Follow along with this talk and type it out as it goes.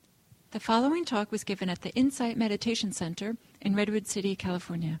The following talk was given at the Insight Meditation Center in Redwood City,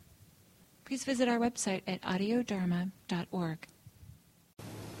 California. Please visit our website at audiodharma.org.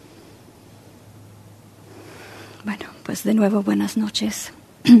 Bueno, pues de nuevo buenas noches.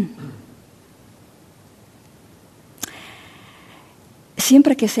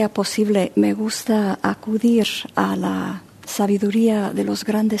 Siempre que sea posible, me gusta acudir a la sabiduría de los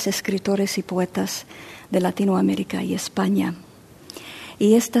grandes escritores y poetas de Latinoamérica y España.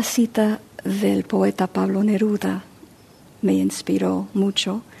 Y esta cita del poeta Pablo Neruda me inspiró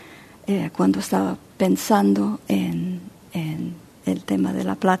mucho cuando estaba pensando en el tema de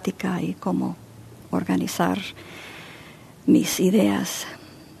la plática y cómo organizar mis ideas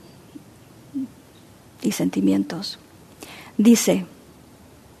y sentimientos. Dice: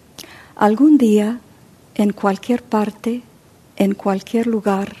 algún día, en cualquier parte, en cualquier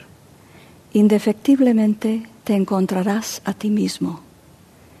lugar, indefectiblemente te encontrarás a ti mismo.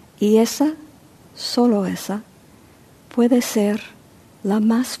 Y esa, solo esa, puede ser la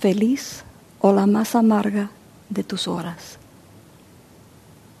más feliz o la más amarga de tus horas.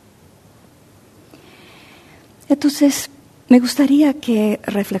 Entonces, me gustaría que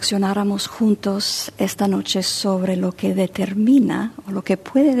reflexionáramos juntos esta noche sobre lo que determina o lo que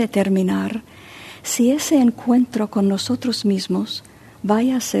puede determinar si ese encuentro con nosotros mismos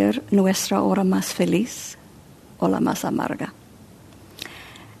vaya a ser nuestra hora más feliz o la más amarga.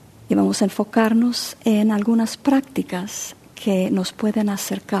 Y vamos a enfocarnos en algunas prácticas que nos pueden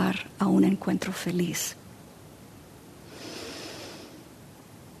acercar a un encuentro feliz.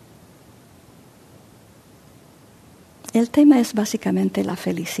 El tema es básicamente la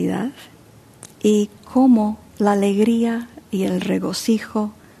felicidad y cómo la alegría y el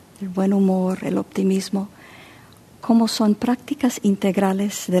regocijo, el buen humor, el optimismo, cómo son prácticas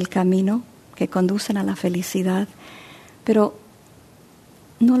integrales del camino que conducen a la felicidad, pero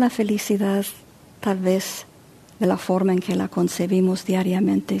no la felicidad tal vez de la forma en que la concebimos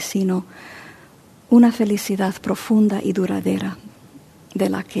diariamente, sino una felicidad profunda y duradera de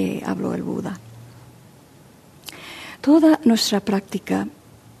la que habló el Buda. Toda nuestra práctica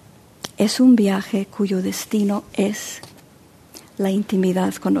es un viaje cuyo destino es la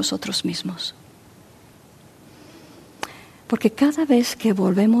intimidad con nosotros mismos. Porque cada vez que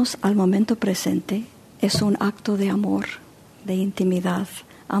volvemos al momento presente es un acto de amor, de intimidad,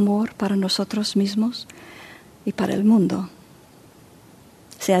 amor para nosotros mismos y para el mundo.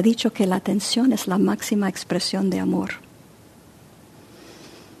 Se ha dicho que la atención es la máxima expresión de amor.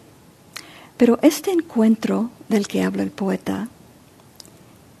 Pero este encuentro del que habla el poeta,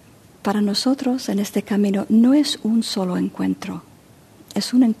 para nosotros en este camino no es un solo encuentro,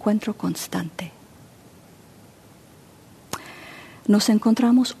 es un encuentro constante. Nos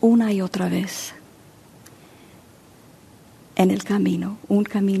encontramos una y otra vez en el camino, un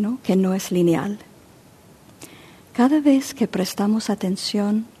camino que no es lineal. Cada vez que prestamos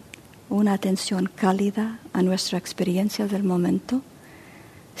atención, una atención cálida a nuestra experiencia del momento,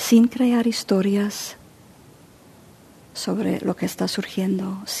 sin crear historias sobre lo que está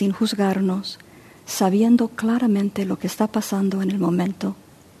surgiendo, sin juzgarnos, sabiendo claramente lo que está pasando en el momento,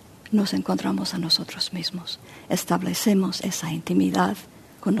 nos encontramos a nosotros mismos, establecemos esa intimidad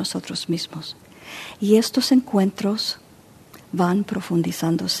con nosotros mismos. Y estos encuentros van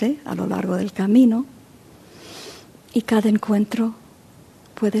profundizándose a lo largo del camino y cada encuentro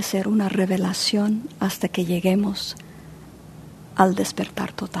puede ser una revelación hasta que lleguemos al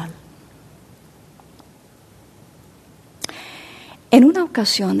despertar total. En una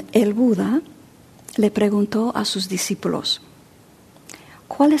ocasión, el Buda le preguntó a sus discípulos: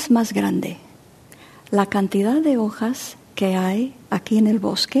 ¿cuál es más grande, la cantidad de hojas que hay aquí en el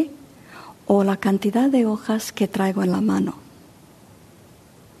bosque o la cantidad de hojas que traigo en la mano?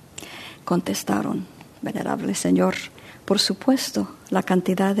 Contestaron: venerable Señor, por supuesto, la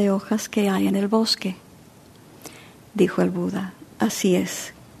cantidad de hojas que hay en el bosque. Dijo el Buda: así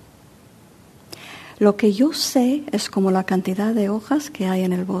es. Lo que yo sé es como la cantidad de hojas que hay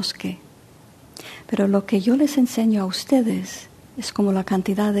en el bosque, pero lo que yo les enseño a ustedes es como la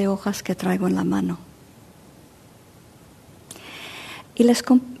cantidad de hojas que traigo en la mano. Y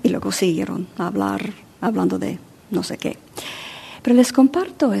luego siguieron hablando de no sé qué. Pero les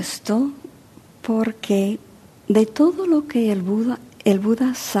comparto esto porque de todo lo que el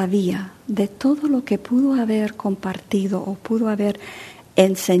Buda sabía, de todo lo que pudo haber compartido o pudo haber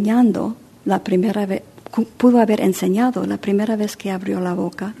enseñado la primera vez que abrió la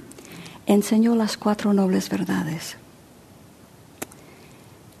boca, enseñó las 4 nobles verdades.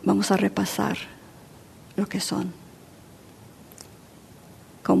 Vamos a repasar lo que son,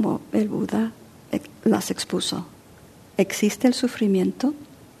 como el Buda las expuso. Existe el sufrimiento,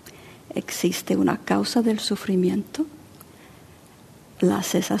 existe una causa del sufrimiento, la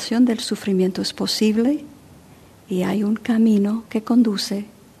cesación del sufrimiento es posible y hay un camino que conduce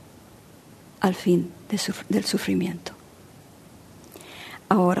al fin del sufrimiento.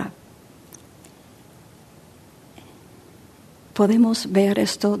 Ahora, podemos ver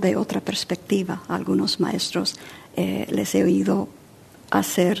esto de otra perspectiva. A algunos maestros les he oído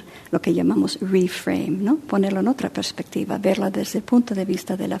hacer lo que llamamos reframe, ¿no? Ponerlo en otra perspectiva, verla desde el punto de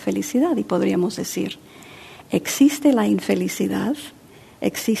vista de la felicidad. Y podríamos decir, existe la infelicidad,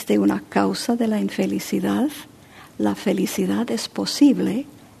 existe una causa de la infelicidad, la felicidad es posible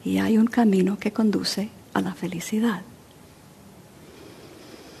y hay un camino que conduce a la felicidad.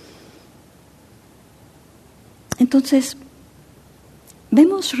 Entonces,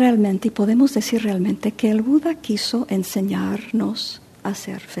 vemos realmente y podemos decir realmente que el Buda quiso enseñarnos a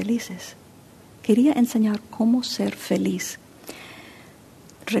ser felices. Quería enseñar cómo ser feliz,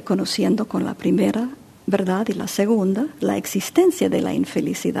 reconociendo con la primera verdad y la segunda la existencia de la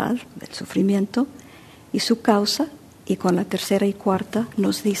infelicidad, del sufrimiento y su causa, y con la tercera y cuarta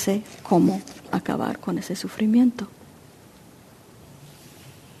nos dice cómo acabar con ese sufrimiento.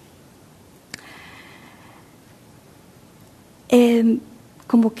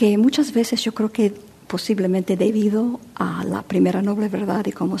 Como que muchas veces yo creo que posiblemente debido a la primera noble verdad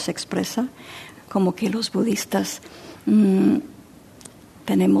y cómo se expresa, como que los budistas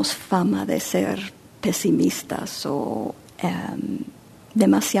tenemos fama de ser pesimistas o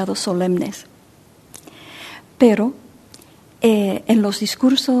demasiado solemnes. Pero en los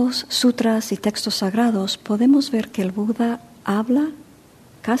discursos, sutras y textos sagrados podemos ver que el Buda habla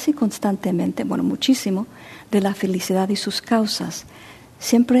casi constantemente, bueno, muchísimo, de la felicidad y sus causas.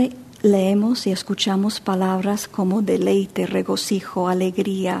 Siempre leemos y escuchamos palabras como deleite, regocijo,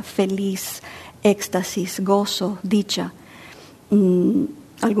 alegría, feliz, éxtasis, gozo, dicha.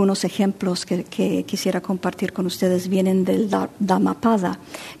 Algunos ejemplos que quisiera compartir con ustedes vienen del Dhammapada,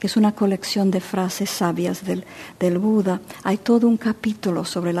 que es una colección de frases sabias del Buda. Hay todo un capítulo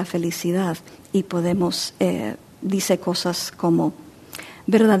sobre la felicidad y dice cosas como: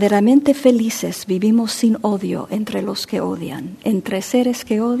 verdaderamente felices vivimos sin odio entre los que odian. Entre seres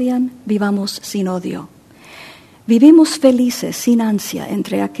que odian, vivamos sin odio. Vivimos felices sin ansia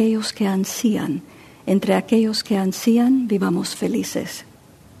entre aquellos que ansían. Entre aquellos que ansían, vivamos felices.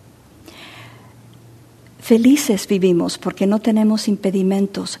 Felices vivimos porque no tenemos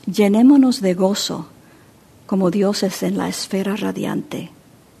impedimentos. Llenémonos de gozo como dioses en la esfera radiante.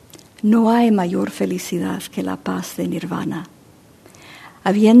 No hay mayor felicidad que la paz de Nirvana.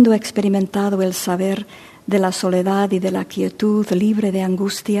 Habiendo experimentado el saber de la soledad y de la quietud, libre de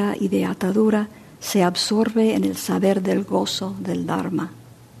angustia y de atadura, se absorbe en el saber del gozo del Dharma.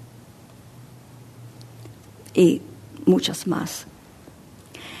 Y muchas más.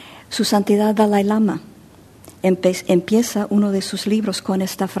 Su Santidad Dalai Lama empieza uno de sus libros con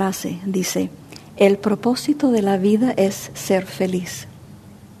esta frase. Dice: el propósito de la vida es ser feliz.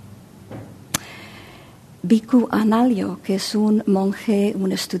 Bhikkhu Analyo, que es un monje,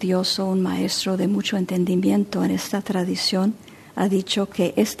 un estudioso, un maestro de mucho entendimiento en esta tradición, ha dicho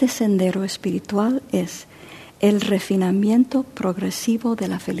que este sendero espiritual es el refinamiento progresivo de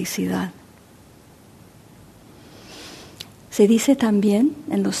la felicidad. Se dice también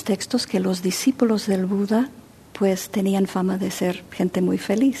en los textos que los discípulos del Buda pues tenían fama de ser gente muy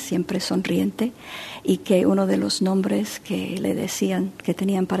feliz, siempre sonriente, y que uno de los nombres que le decían que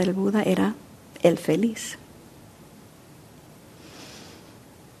tenían para el Buda era el feliz.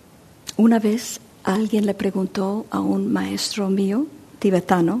 Una vez alguien le preguntó a un maestro mío,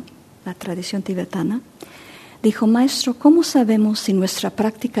 tibetano, la tradición tibetana, dijo: maestro, ¿cómo sabemos si nuestra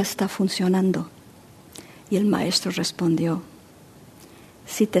práctica está funcionando? Y el maestro respondió: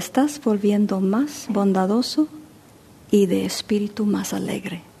 si te estás volviendo más bondadoso y de espíritu más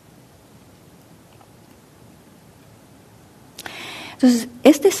alegre. Entonces,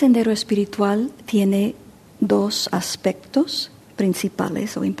 este sendero espiritual tiene dos aspectos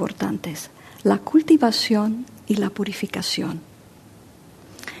principales o importantes: la cultivación y la purificación.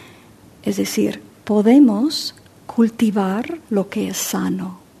 Es decir, podemos cultivar lo que es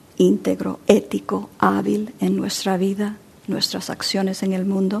sano, íntegro, ético, hábil en nuestra vida, nuestras acciones en el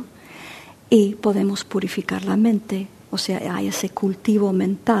mundo, y podemos purificar la mente, o sea, hay ese cultivo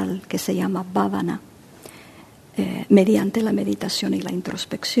mental que se llama bhavana, mediante la meditación y la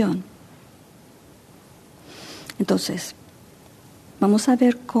introspección. Entonces, vamos a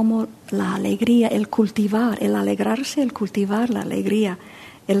ver cómo la alegría, el cultivar, el alegrarse, el cultivar la alegría,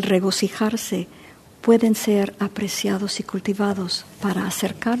 el regocijarse, pueden ser apreciados y cultivados para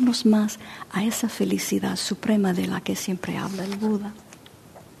acercarnos más a esa felicidad suprema de la que siempre habla el Buda.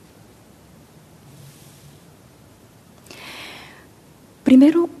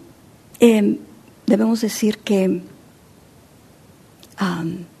 Primero, debemos decir que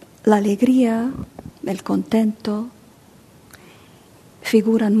la alegría, el contento,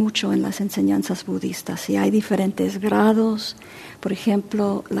 figuran mucho en las enseñanzas budistas y hay diferentes grados. Por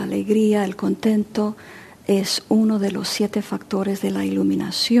ejemplo, la alegría, el contento es uno de los 7 factores de la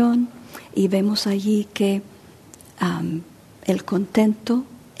iluminación y vemos allí que el contento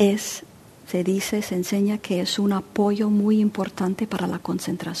se enseña que es un apoyo muy importante para la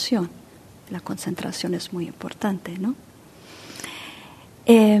concentración. La concentración es muy importante, ¿no?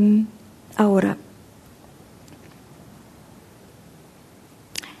 Ahora,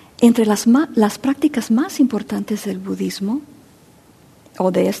 entre las prácticas más importantes del budismo,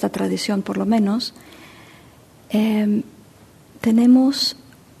 o de esta tradición por lo menos, tenemos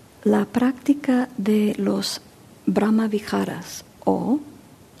la práctica de los Brahma-viharas o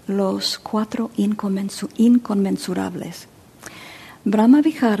los 4 inconmensurables.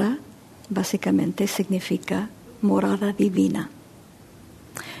 Brahma-vihara básicamente significa morada divina.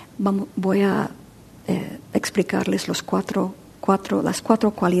 Voy a explicarles las 4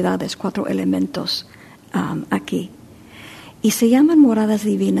 cualidades, 4 elementos aquí. Y se llaman moradas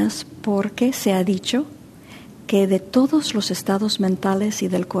divinas porque se ha dicho que de todos los estados mentales y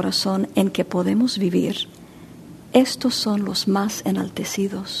del corazón en que podemos vivir, estos son los más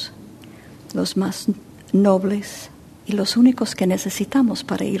enaltecidos, los más nobles y los únicos que necesitamos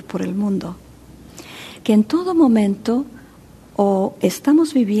para ir por el mundo. Que en todo momento o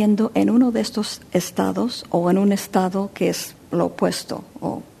estamos viviendo en uno de estos estados o en un estado que es lo opuesto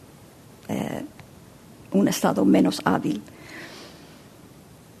o un estado menos hábil.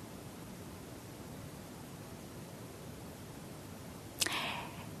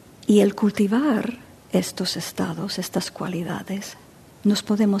 Y el cultivar estos estados, estas cualidades, nos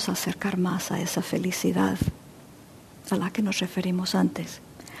podemos acercar más a esa felicidad a la que nos referimos antes.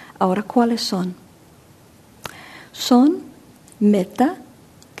 Ahora, ¿cuáles son? Son metta,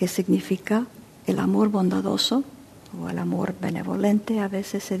 que significa el amor bondadoso o el amor benevolente, a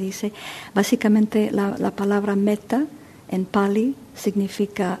veces se dice. Básicamente la palabra metta en Pali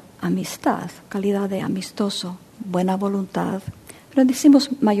significa amistad, calidad de amistoso, buena voluntad. Pero decimos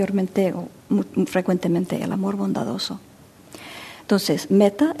mayormente o muy frecuentemente el amor bondadoso. Entonces,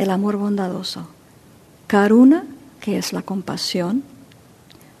 metta, el amor bondadoso. Karuna, que es la compasión.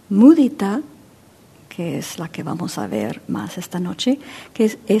 Mudita, que es la que vamos a ver más esta noche,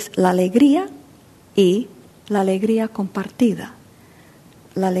 que es la alegría y la alegría compartida.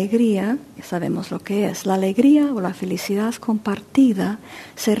 La alegría, sabemos lo que es, la alegría o la felicidad compartida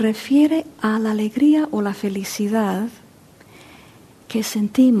se refiere a la alegría o la felicidad que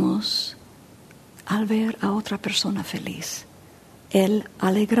sentimos al ver a otra persona feliz. El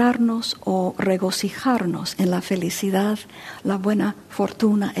alegrarnos o regocijarnos en la felicidad, la buena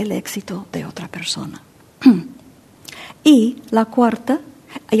fortuna, el éxito de otra persona. Y la cuarta,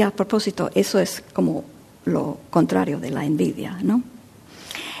 y a propósito, eso es como lo contrario de la envidia, ¿no?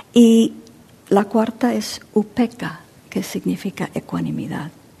 Y la cuarta es upekkha, que significa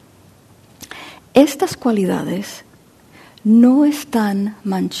ecuanimidad. Estas cualidades no están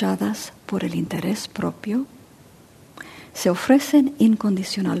manchadas por el interés propio, se ofrecen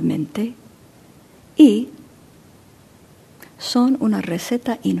incondicionalmente y son una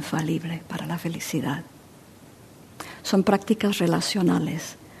receta infalible para la felicidad. Son prácticas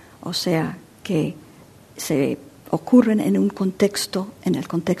relacionales, o sea, que se ocurren en el contexto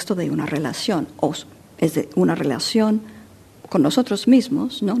de una relación, o es de una relación con nosotros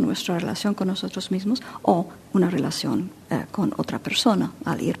mismos, ¿no? Nuestra relación con nosotros mismos, o una relación con otra persona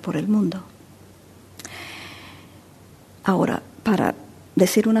al ir por el mundo. Ahora, para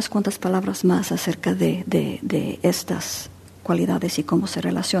decir unas cuantas palabras más acerca de estas cualidades y cómo se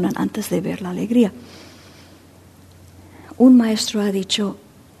relacionan antes de ver la alegría. Un maestro ha dicho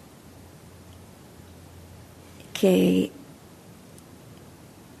que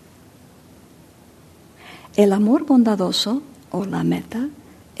el amor bondadoso o la metta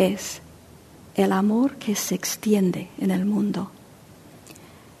es el amor que se extiende en el mundo.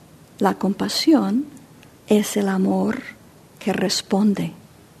 La compasión es el amor que responde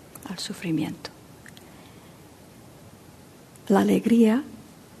al sufrimiento. La alegría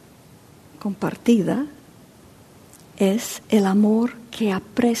compartida es el amor que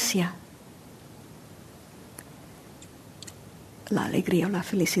aprecia la alegría o la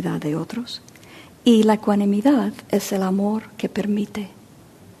felicidad de otros. Y la ecuanimidad es el amor que permite.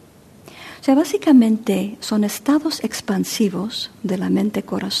 O sea, básicamente son estados expansivos de la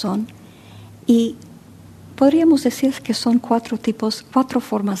mente-corazón y podríamos decir que son 4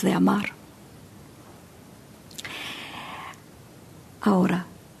 formas de amar. Ahora,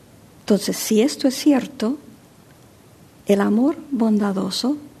 entonces, si esto es cierto, el amor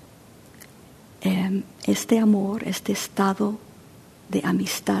bondadoso, este amor, este estado de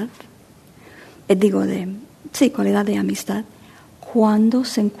amistad, cualidad de amistad, cuando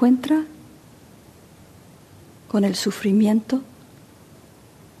se encuentra con el sufrimiento,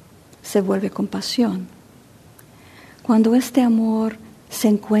 se vuelve compasión. Cuando este amor se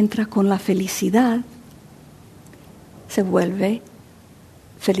encuentra con la felicidad, se vuelve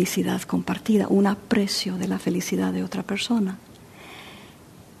felicidad compartida, un aprecio de la felicidad de otra persona.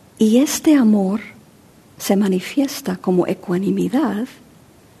 Y este amor se manifiesta como ecuanimidad,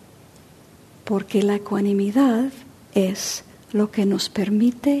 porque la ecuanimidad es lo que nos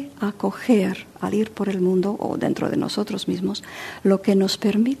permite acoger, al ir por el mundo o dentro de nosotros mismos, lo que nos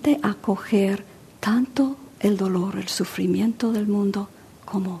permite acoger tanto el dolor, el sufrimiento del mundo,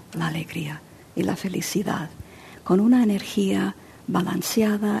 como la alegría y la felicidad, con una energía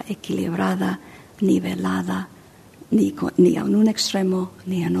balanceada, equilibrada, nivelada, ni en un extremo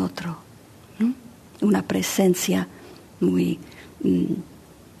ni en otro. Una presencia muy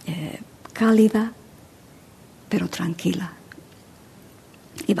cálida, pero tranquila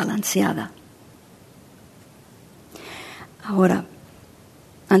y balanceada. Ahora,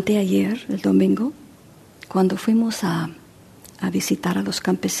 anteayer, el domingo, cuando fuimos a visitar a los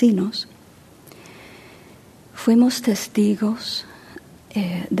campesinos, fuimos testigos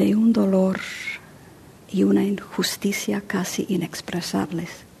de un dolor y una injusticia casi inexpresables.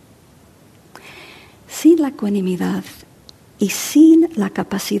 Sin la ecuanimidad y sin la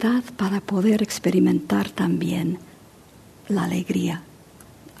capacidad para poder experimentar también la alegría,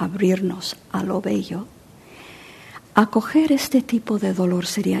 abrirnos a lo bello, acoger este tipo de dolor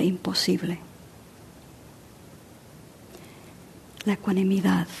sería imposible. La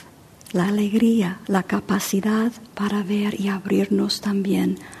ecuanimidad, la alegría, la capacidad para ver y abrirnos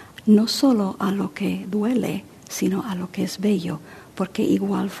también, no solo a lo que duele, sino a lo que es bello, porque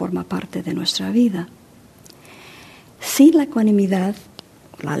igual forma parte de nuestra vida. Sin la ecuanimidad,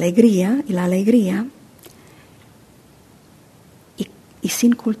 la alegría, y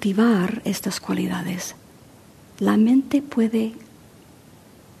sin cultivar estas cualidades, la mente puede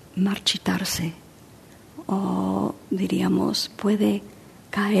marchitarse o, diríamos, puede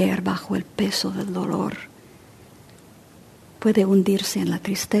caer bajo el peso del dolor, puede hundirse en la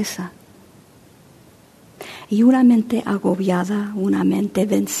tristeza. Y una mente agobiada, una mente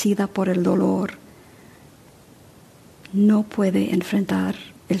vencida por el dolor, no puede enfrentar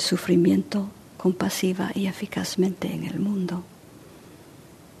el sufrimiento compasiva y eficazmente en el mundo.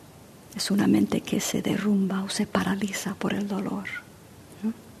 Es una mente que se derrumba o se paraliza por el dolor,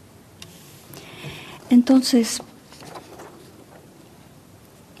 ¿no? Entonces,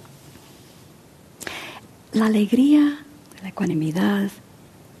 la alegría, la ecuanimidad,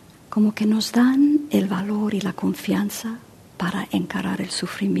 como que nos dan el valor y la confianza para encarar el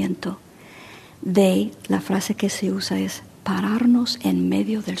sufrimiento. La frase que se usa es pararnos en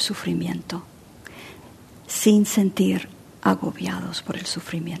medio del sufrimiento, sin sentir agobiados por el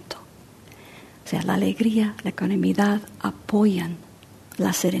sufrimiento. O sea, la alegría, la ecuanimidad apoyan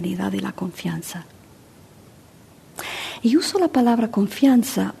la serenidad y la confianza. Y uso la palabra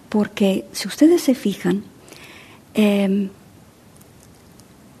confianza porque, si ustedes se fijan,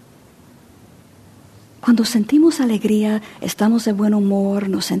 cuando sentimos alegría, estamos de buen humor,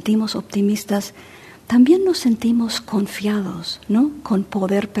 nos sentimos optimistas, también nos sentimos confiados, ¿no? Con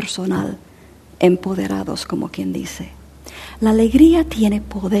poder personal, empoderados, como quien dice. La alegría tiene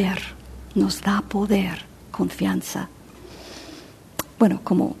poder, nos da poder, confianza. Bueno,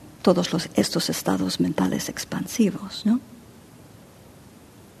 como todos estos estados mentales expansivos, ¿no?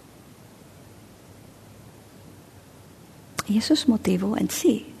 Y eso es motivo en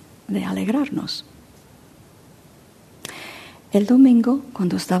sí de alegrarnos. El domingo,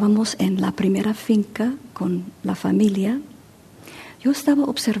 cuando estábamos en la primera finca con la familia, yo estaba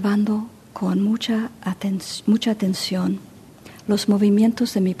observando con mucha atención los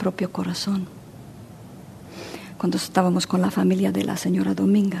movimientos de mi propio corazón. Cuando estábamos con la familia de la señora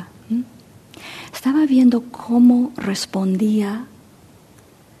Dominga, estaba viendo cómo respondía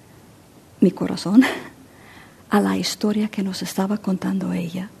mi corazón a la historia que nos estaba contando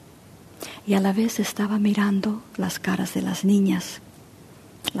ella. Y a la vez estaba mirando las caras de las niñas,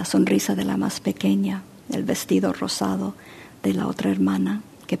 la sonrisa de la más pequeña, el vestido rosado de la otra hermana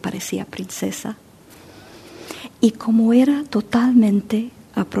que parecía princesa. Y como era totalmente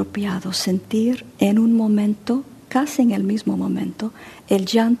apropiado sentir en un momento, casi en el mismo momento, el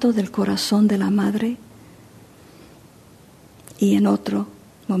llanto del corazón de la madre, y en otro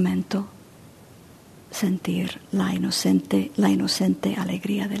momento sentir la inocente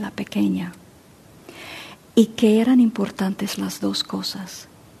alegría de la pequeña. Y que eran importantes las dos cosas.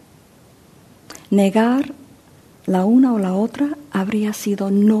 Negar la una o la otra habría sido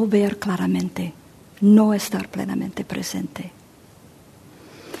no ver claramente, no estar plenamente presente.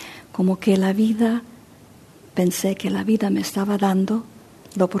 Como que pensé que la vida me estaba dando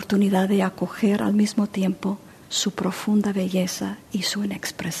la oportunidad de acoger al mismo tiempo su profunda belleza y su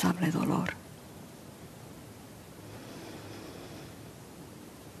inexpresable dolor.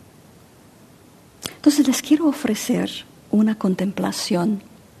 Entonces les quiero ofrecer una contemplación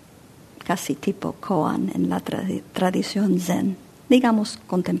casi tipo koan en la tradición zen, digamos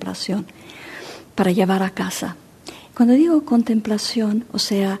contemplación, para llevar a casa. Cuando digo contemplación, o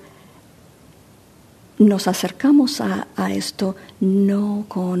sea, nos acercamos a esto no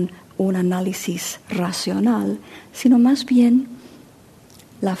con un análisis racional, sino más bien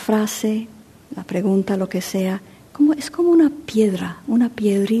la frase, la pregunta, lo que sea, es como una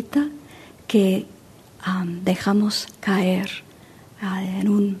piedrita que dejamos caer en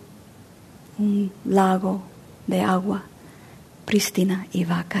un lago de agua prístina y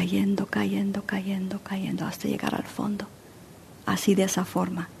va cayendo hasta llegar al fondo. Así, de esa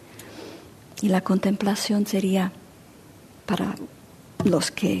forma. Y la contemplación sería, para los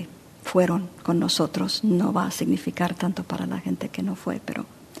que fueron con nosotros, no va a significar tanto para la gente que no fue, pero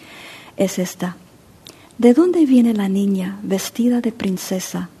es esta. ¿De dónde viene la niña vestida de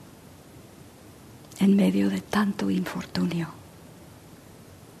princesa en medio de tanto infortunio?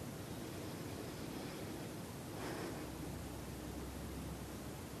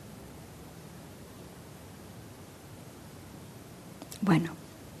 Bueno,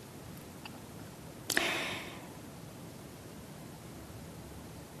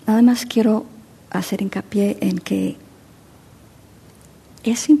 nada más quiero hacer hincapié en que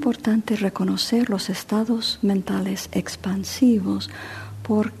es importante reconocer los estados mentales expansivos,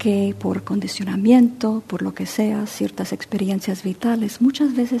 porque por condicionamiento, por lo que sea, ciertas experiencias vitales,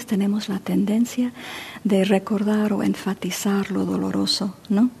 muchas veces tenemos la tendencia de recordar o enfatizar lo doloroso,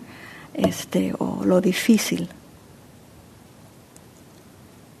 ¿no? O lo difícil.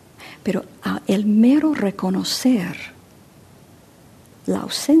 Pero el mero reconocer la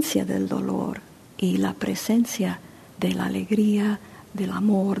ausencia del dolor y la presencia de la alegría, del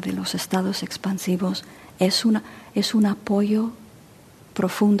amor, de los estados expansivos, es un apoyo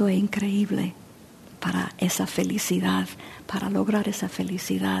profundo e increíble para esa felicidad, para lograr esa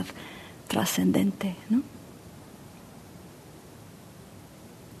felicidad trascendente, ¿no?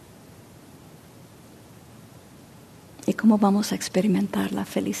 ¿Y cómo vamos a experimentar la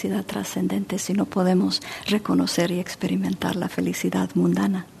felicidad trascendente si no podemos reconocer y experimentar la felicidad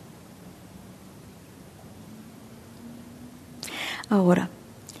mundana? Ahora,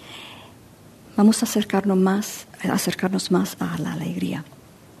 vamos a acercarnos más a la alegría.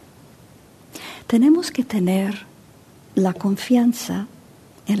 Tenemos que tener la confianza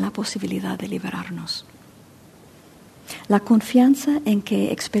en la posibilidad de liberarnos. La confianza en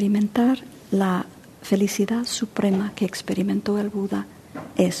que experimentar la felicidad suprema que experimentó el Buda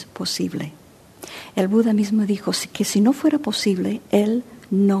es posible. El Buda mismo dijo que si no fuera posible, él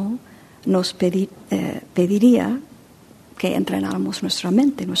no nos pediría que entrenáramos nuestra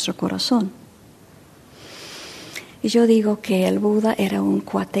mente, nuestro corazón. Y yo digo que el Buda era un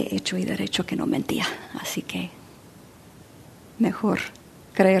cuate hecho y derecho que no mentía, así que mejor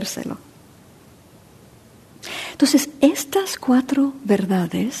creérselo. Entonces, estas 4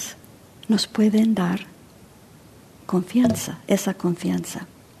 verdades nos pueden dar confianza, esa confianza.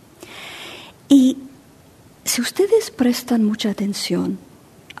 Y si ustedes prestan mucha atención,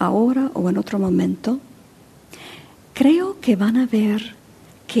 ahora o en otro momento, creo que van a ver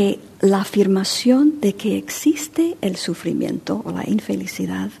que la afirmación de que existe el sufrimiento o la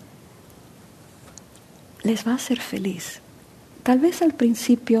infelicidad les va a hacer feliz. Tal vez al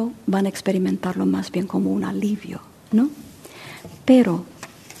principio van a experimentarlo más bien como un alivio, ¿no? Pero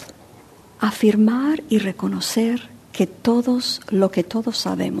afirmar y reconocer que lo que todos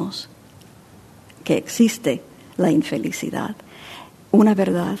sabemos, que existe la infelicidad, una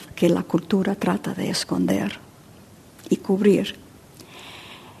verdad que la cultura trata de esconder y cubrir.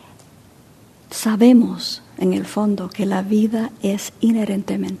 Sabemos en el fondo que la vida es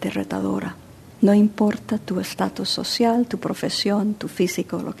inherentemente retadora. No importa tu estatus social, tu profesión, tu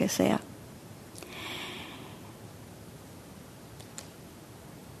físico, lo que sea.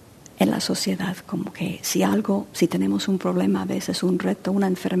 En la sociedad, como que si tenemos un problema, a veces un reto, una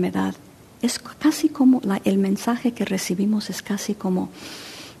enfermedad, es casi como el mensaje que recibimos es casi como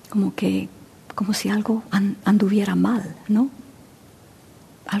si algo anduviera mal, ¿no?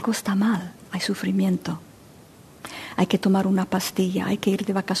 Algo está mal. hay sufrimiento. Hay que tomar una pastilla, hay que ir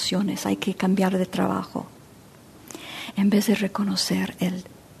de vacaciones, hay que cambiar de trabajo. En vez de reconocer el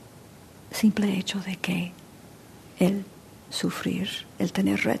simple hecho de que el sufrir, el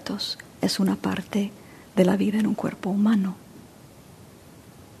tener retos, es una parte de la vida en un cuerpo humano.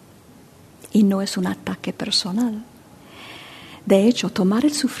 Y no es un ataque personal. De hecho, tomar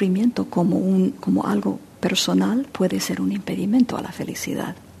el sufrimiento como algo personal puede ser un impedimento a la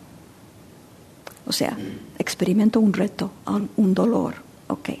felicidad. O sea, experimento un reto, un dolor,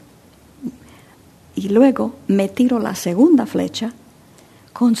 ok. Y luego me tiro la segunda flecha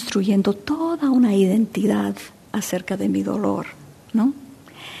construyendo toda una identidad acerca de mi dolor, ¿no?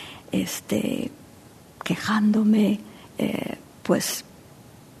 Quejándome, pues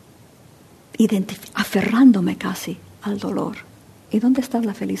aferrándome casi al dolor. ¿Y dónde está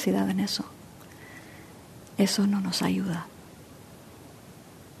la felicidad en eso? Eso no nos ayuda.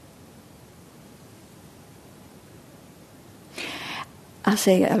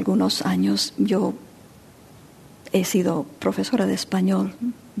 Hace algunos años yo he sido profesora de español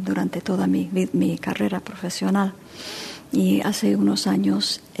durante toda mi carrera profesional, y hace unos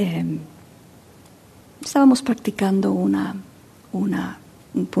años estábamos practicando un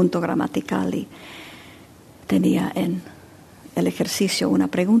punto gramatical, y tenía en el ejercicio una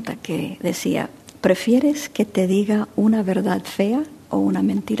pregunta que decía: ¿prefieres que te diga una verdad fea o una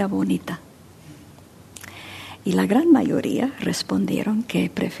mentira bonita? Y la gran mayoría respondieron que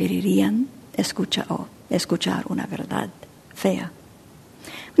preferirían escuchar una verdad fea.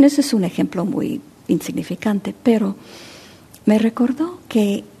 Bueno, ese es un ejemplo muy insignificante, pero me recordó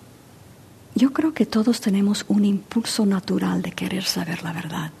que yo creo que todos tenemos un impulso natural de querer saber la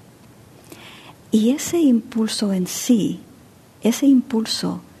verdad. Y ese impulso en sí, ese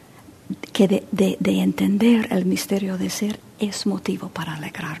impulso que de entender el misterio de ser, es motivo para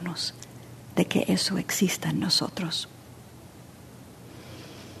alegrarnos de que eso exista en nosotros.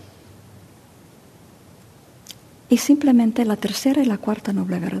 Y simplemente la tercera y la cuarta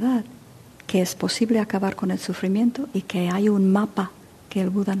noble verdad, que es posible acabar con el sufrimiento y que hay un mapa que el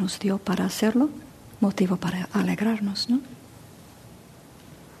Buda nos dio para hacerlo, motivo para alegrarnos, ¿no?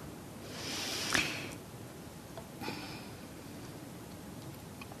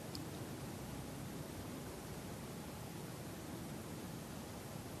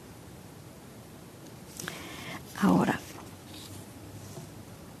 Ahora,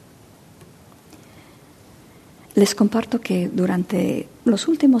 les comparto que durante los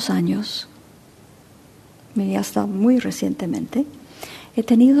últimos años, y hasta muy recientemente, he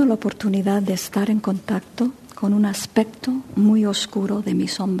tenido la oportunidad de estar en contacto con un aspecto muy oscuro de mi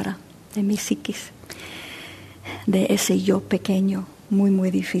sombra, de mi psiquis, de ese yo pequeño, muy, muy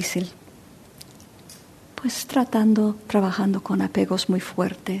difícil. Pues trabajando con apegos muy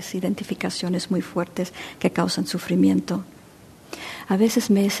fuertes, identificaciones muy fuertes que causan sufrimiento. A veces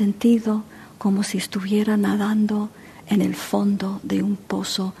me he sentido como si estuviera nadando en el fondo de un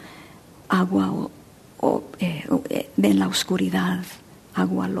pozo, agua en la oscuridad,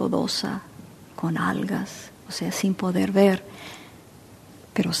 agua lodosa, con algas, o sea, sin poder ver,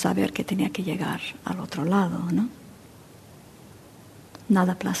 pero saber que tenía que llegar al otro lado, ¿no?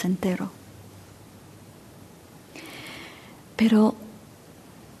 Nada placentero. Pero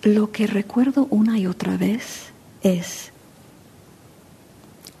lo que recuerdo una y otra vez es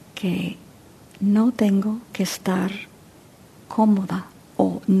que no tengo que estar cómoda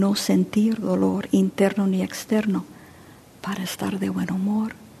o no sentir dolor interno ni externo para estar de buen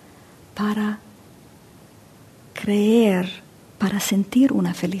humor, para creer, para sentir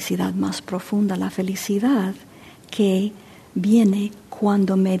una felicidad más profunda, la felicidad que viene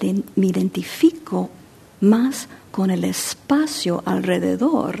cuando me identifico más con el espacio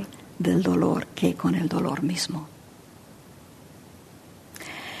alrededor del dolor que con el dolor mismo.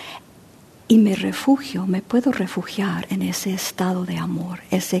 Y me puedo refugiar en ese estado de amor,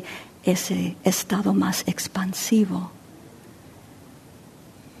 ese estado más expansivo.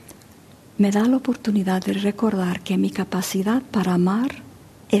 Me da la oportunidad de recordar que mi capacidad para amar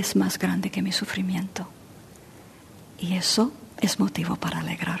es más grande que mi sufrimiento. Y eso es motivo para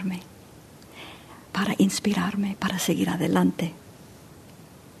alegrarme, para inspirarme, para seguir adelante.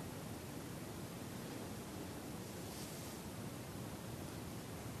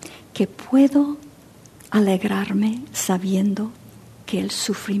 Que puedo alegrarme sabiendo que el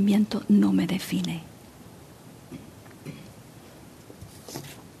sufrimiento no me define.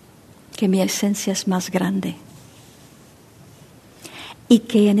 Que mi esencia es más grande. Y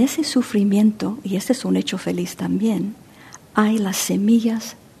que en ese sufrimiento, y este es un hecho feliz también, hay las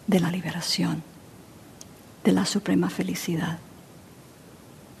semillas de la liberación, de la suprema felicidad.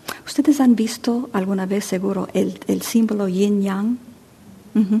 O ¿Ustedes han visto alguna vez seguro el símbolo yin-yang?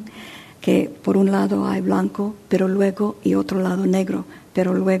 Uh-huh. Que por un lado hay blanco, pero luego, y otro lado negro,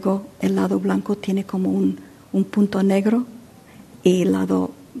 pero luego el lado blanco tiene como un punto negro y el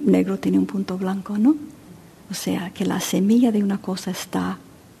lado negro tiene un punto blanco, ¿no? O sea, que la semilla de una cosa está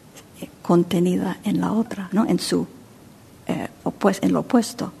contenida en la otra, ¿no? En su en lo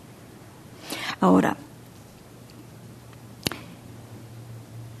opuesto. Ahora,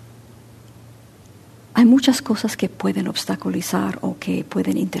 hay muchas cosas que pueden obstaculizar o que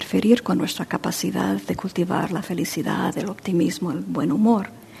pueden interferir con nuestra capacidad de cultivar la felicidad, el optimismo, el buen humor.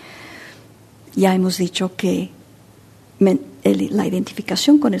 Ya hemos dicho que la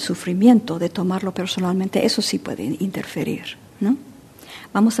identificación con el sufrimiento, de tomarlo personalmente, eso sí puede interferir, ¿no?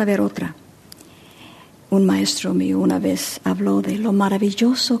 Vamos a ver otra. Un maestro mío una vez habló de lo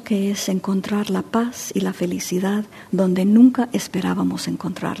maravilloso que es encontrar la paz y la felicidad donde nunca esperábamos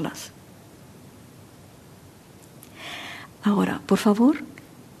encontrarlas. Ahora, por favor,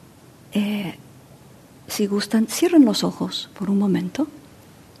 si gustan, cierren los ojos por un momento.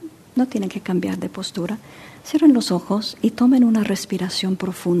 No tienen que cambiar de postura. Cierren los ojos y tomen una respiración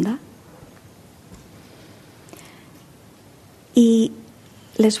profunda. Y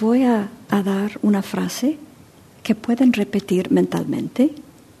les voy a dar una frase que pueden repetir mentalmente.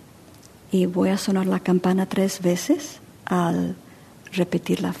 Y voy a sonar la campana 3 veces al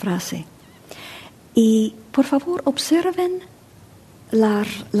repetir la frase. Y por favor observen la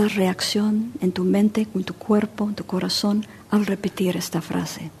reacción en tu mente, en tu cuerpo, en tu corazón al repetir esta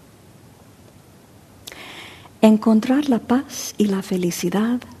frase. Encontrar la paz y la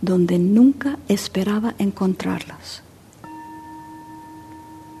felicidad donde nunca esperaba encontrarlas.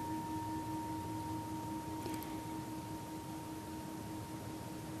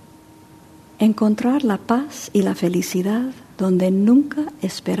 Encontrar la paz y la felicidad donde nunca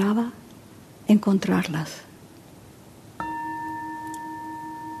esperaba encontrarlas.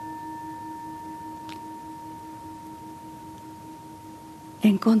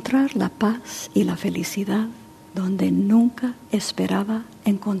 Encontrar la paz y la felicidad donde nunca esperaba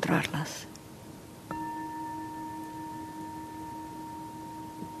encontrarlas.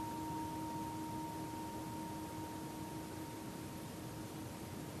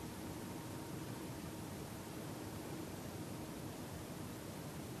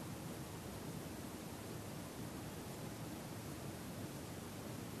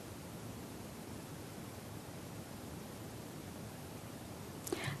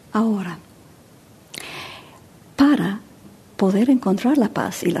 Ahora, para poder encontrar la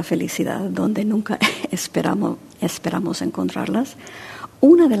paz y la felicidad donde nunca esperamos encontrarlas,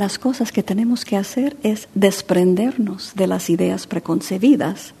 una de las cosas que tenemos que hacer es desprendernos de las ideas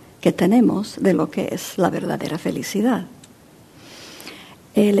preconcebidas que tenemos de lo que es la verdadera felicidad.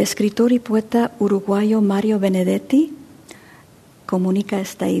 El escritor y poeta uruguayo Mario Benedetti comunica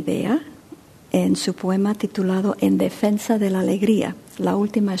esta idea en su poema titulado En Defensa de la Alegría. La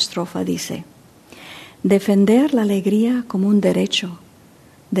última estrofa dice: defender la alegría como un derecho,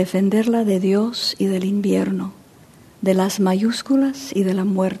 defenderla de Dios y del invierno, de las mayúsculas y de la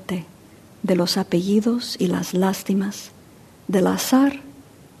muerte, de los apellidos y las lástimas, del azar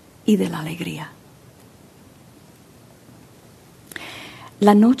y de la alegría.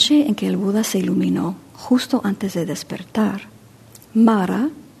 La noche en que el Buda se iluminó, justo antes de despertar, Mara,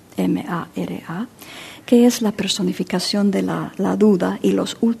 M-A-R-A, que es la personificación de la duda y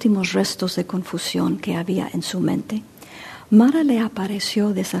los últimos restos de confusión que había en su mente, Mara le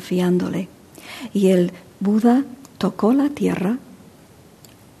apareció desafiándole, y el Buda tocó la tierra.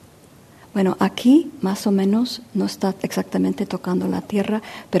 Bueno, aquí más o menos no está exactamente tocando la tierra,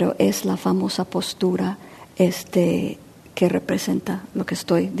 pero es la famosa postura que representa lo que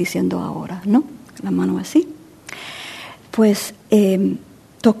estoy diciendo ahora, ¿no? La mano así. Pues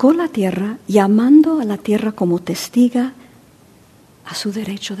tocó la tierra, llamando a la tierra como testiga a su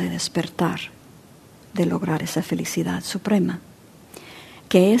derecho de despertar, de lograr esa felicidad suprema.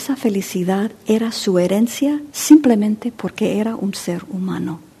 Que esa felicidad era su herencia simplemente porque era un ser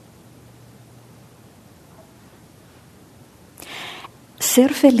humano.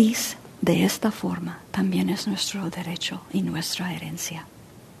 Ser feliz de esta forma también es nuestro derecho y nuestra herencia.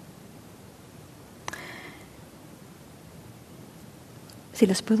 Si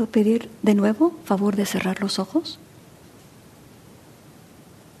les puedo pedir de nuevo, favor de cerrar los ojos.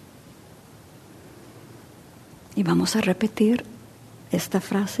 Y vamos a repetir esta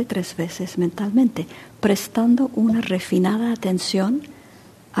frase 3 veces mentalmente, prestando una refinada atención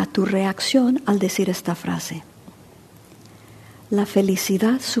a tu reacción al decir esta frase. La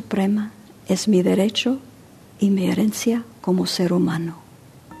felicidad suprema es mi derecho y mi herencia como ser humano.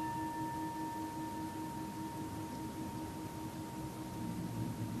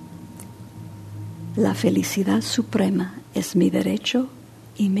 La felicidad suprema es mi derecho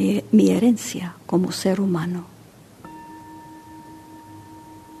y mi herencia como ser humano.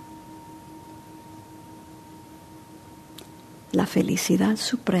 La felicidad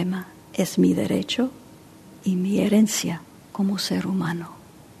suprema es mi derecho y mi herencia como ser humano.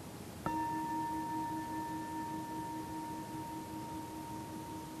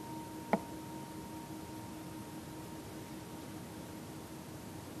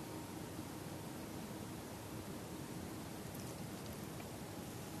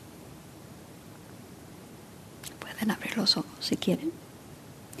 Pueden abrir los ojos si quieren.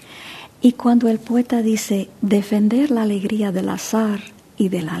 Y cuando el poeta dice defender la alegría del azar y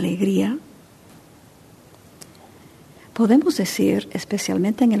de la alegría, podemos decir,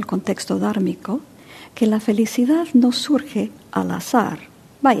 especialmente en el contexto dármico, que la felicidad no surge al azar.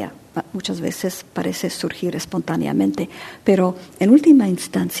 Vaya, muchas veces parece surgir espontáneamente, pero en última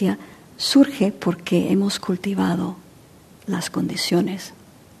instancia surge porque hemos cultivado las condiciones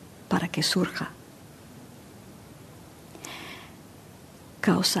para que surja.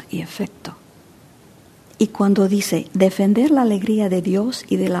 Causa y efecto. Y cuando dice defender la alegría de Dios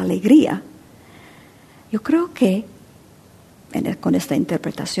y de la alegría, yo creo que con esta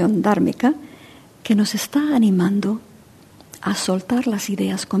interpretación dármica, que nos está animando a soltar las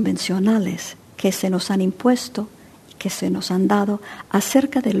ideas convencionales que se nos han impuesto y que se nos han dado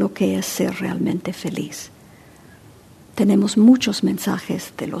acerca de lo que es ser realmente feliz. Tenemos muchos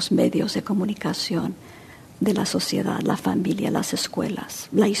mensajes de los medios de comunicación, de la sociedad, la familia, las escuelas,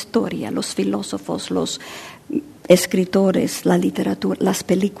 la historia, los filósofos, los escritores, la literatura, las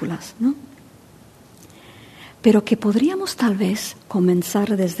películas, ¿no? Pero que podríamos tal vez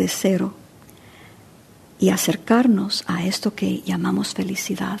comenzar desde cero y acercarnos a esto que llamamos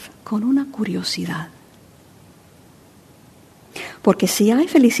felicidad con una curiosidad. Porque si hay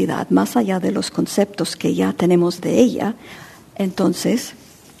felicidad más allá de los conceptos que ya tenemos de ella, entonces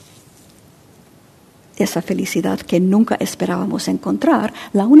esa felicidad que nunca esperábamos encontrar,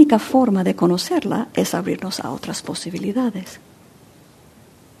 la única forma de conocerla es abrirnos a otras posibilidades.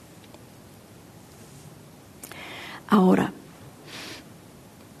 Ahora,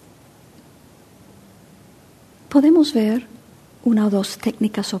 podemos ver una o dos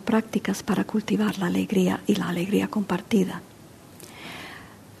técnicas o prácticas para cultivar la alegría y la alegría compartida.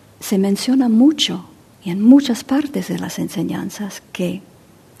 Se menciona mucho y en muchas partes de las enseñanzas que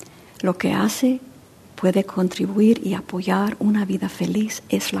lo que puede contribuir y apoyar una vida feliz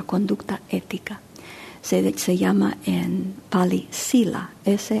es la conducta ética. Se llama en Pali Sila,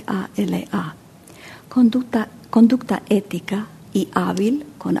 S-A-L-A. Conducta ética y hábil,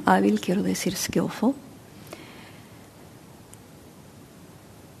 con hábil quiero decir skillful,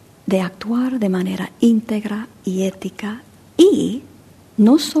 de actuar de manera íntegra y ética y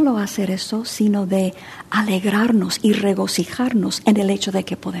no solo hacer eso, sino de alegrarnos y regocijarnos en el hecho de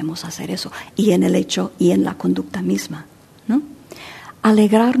que podemos hacer eso y en el hecho y en la conducta misma, ¿no?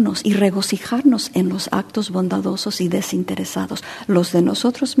 Alegrarnos y regocijarnos en los actos bondadosos y desinteresados, los de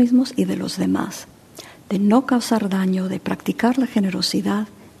nosotros mismos y de los demás, de no causar daño, de practicar la generosidad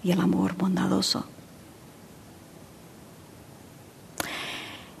y el amor bondadoso.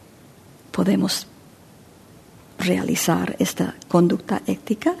 Podemos realizar esta conducta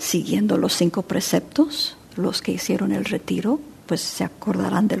ética siguiendo los 5 preceptos. Los que hicieron el retiro pues se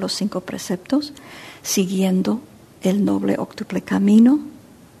acordarán de los 5 preceptos, siguiendo el noble octuple camino,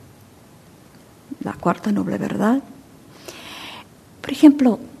 la 4ª noble verdad. Por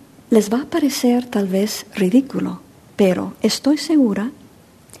ejemplo, les va a parecer tal vez ridículo, pero estoy segura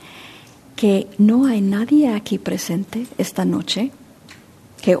que no hay nadie aquí presente esta noche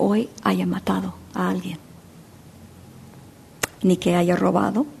que hoy haya matado a alguien, ni que haya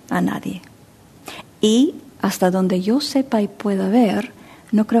robado a nadie. Y hasta donde yo sepa y pueda ver,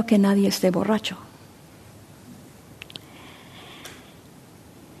 no creo que nadie esté borracho.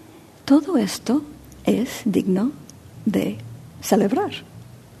 Todo esto es digno de celebrar.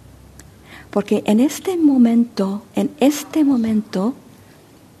 Porque en este momento,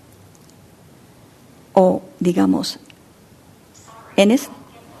 o digamos, en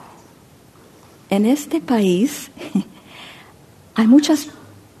este país hay muchas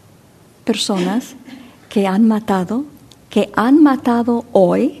personas que han matado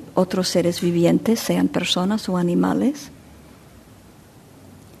hoy otros seres vivientes, sean personas o animales,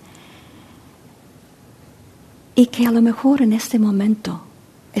 y que a lo mejor en este momento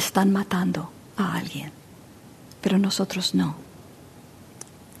están matando a alguien, pero nosotros no.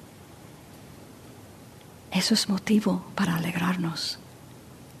 Eso es motivo para alegrarnos.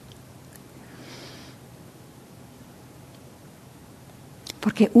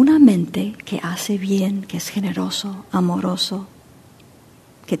 Porque una mente que hace bien, que es generoso, amoroso,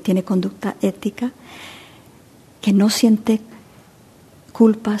 que tiene conducta ética, que no siente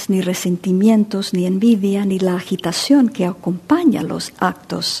culpas, ni resentimientos, ni envidia, ni la agitación que acompaña los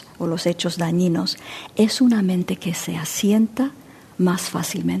actos o los hechos dañinos, es una mente que se asienta más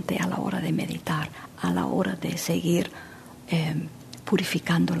fácilmente a la hora de meditar, a la hora de seguir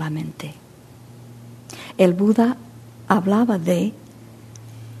purificando la mente. El Buda hablaba de,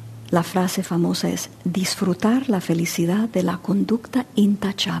 la frase famosa es, disfrutar la felicidad de la conducta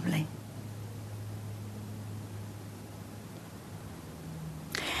intachable.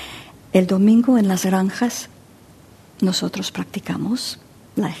 El domingo en las granjas nosotros practicamos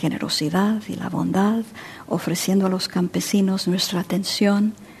la generosidad y la bondad, ofreciendo a los campesinos nuestra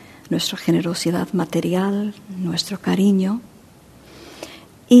atención, nuestra generosidad material, nuestro cariño.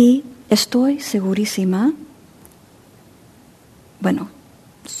 Y estoy segurísima, bueno,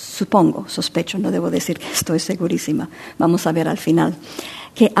 sospecho, no debo decir que estoy segurísima, vamos a ver al final,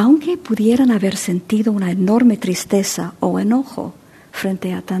 que aunque pudieran haber sentido una enorme tristeza o enojo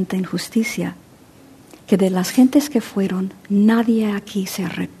frente a tanta injusticia, que de las gentes que fueron, nadie aquí se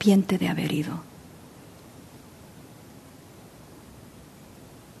arrepiente de haber ido.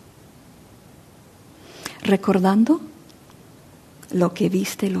 Recordando lo que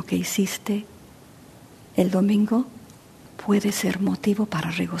viste, lo que hiciste el domingo, puede ser motivo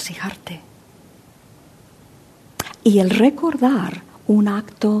para regocijarte. Y el recordar un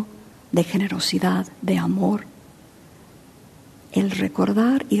acto de generosidad, de amor, el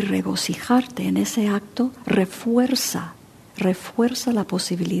recordar y regocijarte en ese acto refuerza la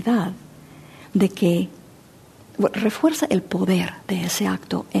posibilidad de que, refuerza el poder de ese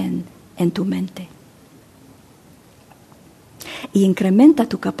acto en tu mente. Y incrementa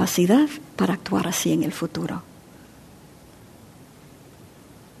tu capacidad para actuar así en el futuro.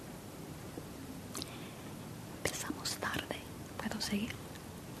 Empezamos tarde. ¿Puedo seguir?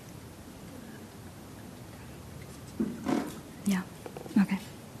 Ya, okay.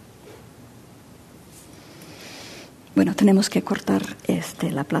 Bueno, tenemos que cortar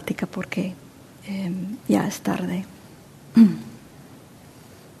la plática porque ya es tarde.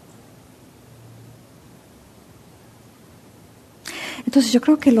 Entonces yo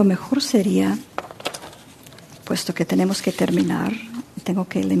creo que lo mejor sería, puesto que tenemos que terminar, tengo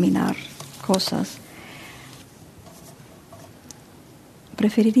que eliminar cosas,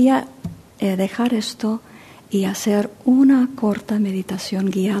 preferiría dejar esto y hacer una corta meditación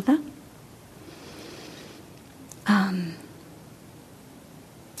guiada,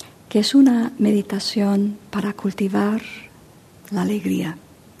 que es una meditación para cultivar la alegría.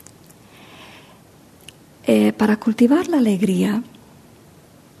 Para cultivar la alegría,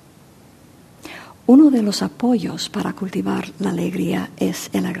 uno de los apoyos para cultivar la alegría es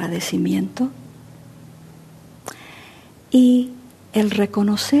el agradecimiento y el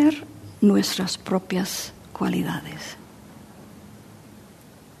reconocer nuestras propias cualidades.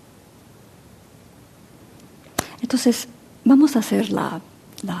 Entonces, vamos a hacer la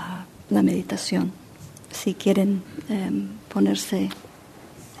meditación. Si quieren ponerse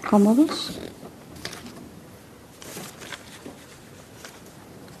cómodos.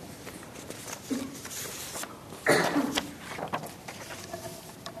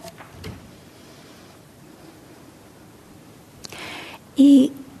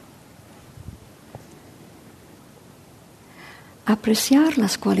 Y apreciar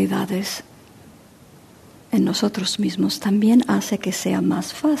las cualidades en nosotros mismos también hace que sea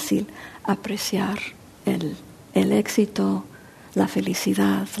más fácil apreciar el éxito, la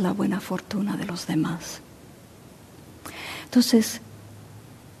felicidad, la buena fortuna de los demás. Entonces,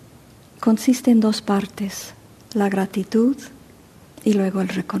 consiste en dos partes, la gratitud y luego el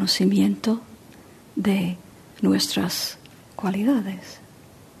reconocimiento de nuestras cualidades.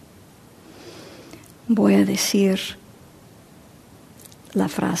 Voy a decir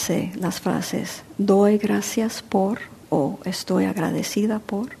las frases, doy gracias por o estoy agradecida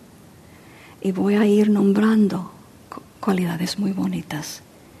por, y voy a ir nombrando cualidades muy bonitas.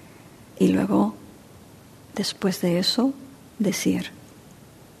 Y luego, después de eso, decir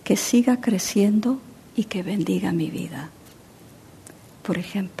que siga creciendo y que bendiga mi vida. Por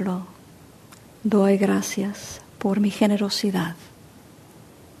ejemplo, doy gracias por mi generosidad,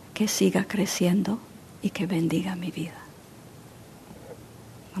 que siga creciendo y que bendiga mi vida.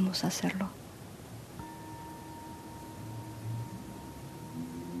 Vamos a hacerlo.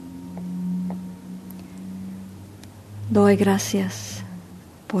 Doy gracias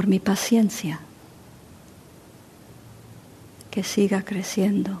por mi paciencia, que siga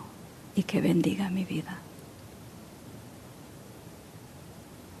creciendo y que bendiga mi vida.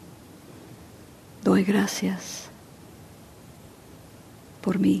 Doy gracias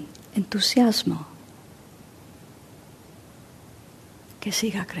por mi entusiasmo, que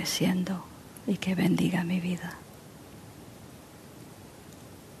siga creciendo y que bendiga mi vida.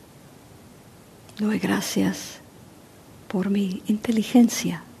 Doy gracias por mi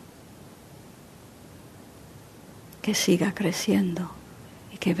inteligencia, que siga creciendo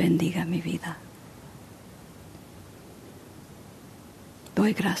y que bendiga mi vida.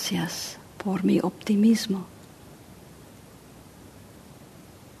 Doy gracias por mi optimismo,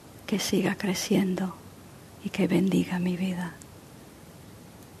 que siga creciendo y que bendiga mi vida.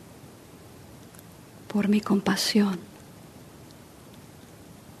 Por mi compasión,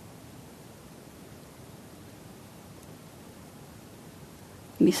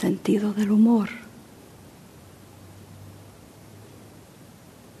 mi sentido del humor,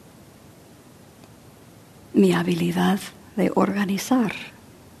 mi habilidad de organizar,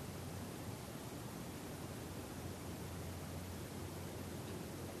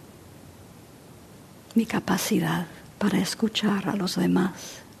 mi capacidad para escuchar a los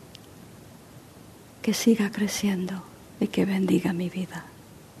demás, que siga creciendo y que bendiga mi vida.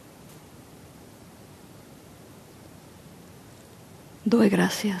 Doy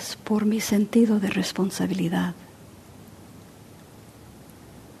gracias por mi sentido de responsabilidad,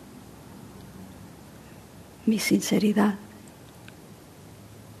 mi sinceridad,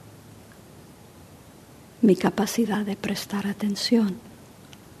 mi capacidad de prestar atención,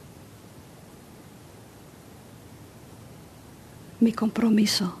 mi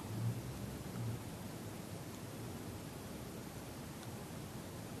compromiso,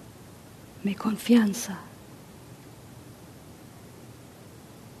 mi confianza,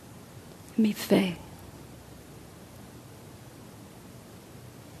 mi fe,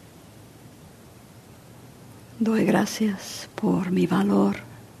 doy gracias por mi valor,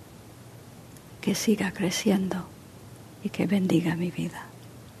 que siga creciendo y que bendiga mi vida.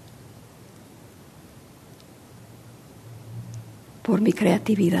 Por mi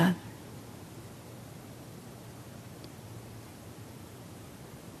creatividad,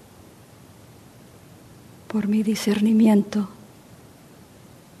 por mi discernimiento,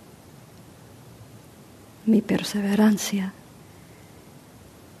 mi perseverancia,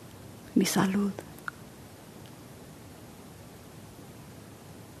 mi salud,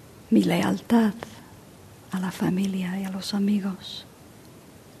 mi lealtad a la familia y a los amigos,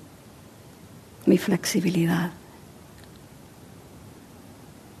 mi flexibilidad,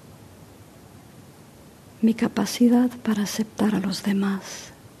 mi capacidad para aceptar a los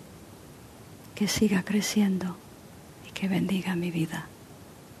demás, que siga creciendo y que bendiga mi vida.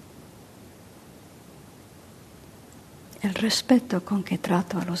 El respeto con que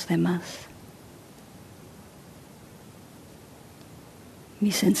trato a los demás,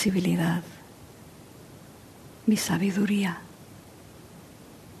 mi sensibilidad, mi sabiduría,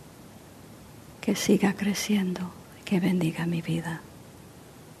 que siga creciendo y que bendiga mi vida.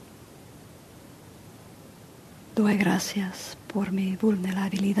 Doy gracias por mi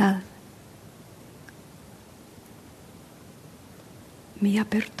vulnerabilidad, mi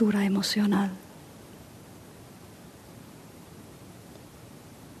apertura emocional,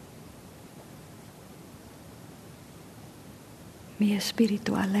 mi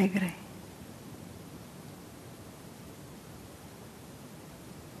espíritu alegre,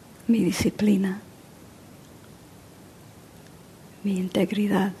 mi disciplina, mi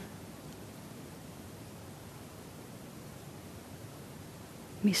integridad,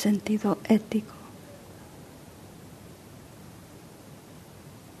 mi sentido ético,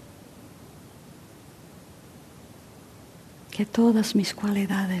 que todas mis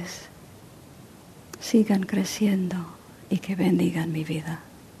cualidades sigan creciendo y que bendigan mi vida.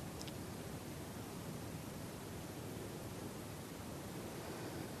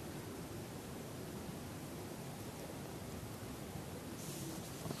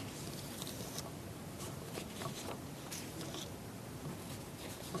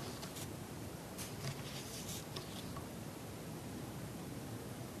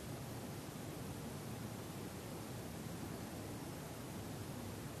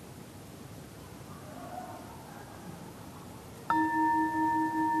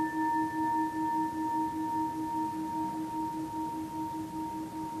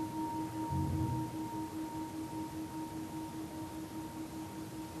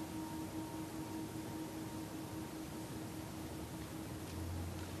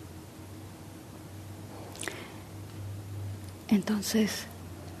 Entonces,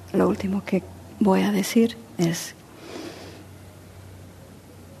 lo último que voy a decir es,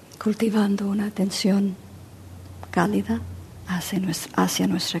 cultivando una atención cálida hacia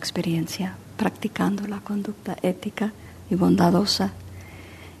nuestra experiencia practicando la conducta ética y bondadosa,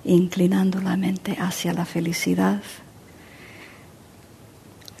 inclinando la mente hacia la felicidad,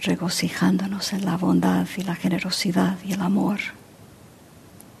 regocijándonos en la bondad y la generosidad y el amor.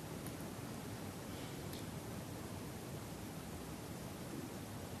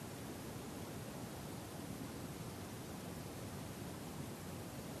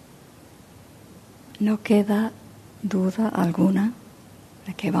 No queda duda alguna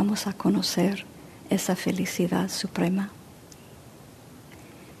de que vamos a conocer esa felicidad suprema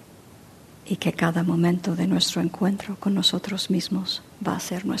y que cada momento de nuestro encuentro con nosotros mismos va a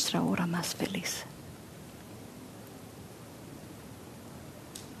ser nuestra hora más feliz.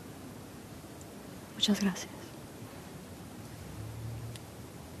 Muchas gracias.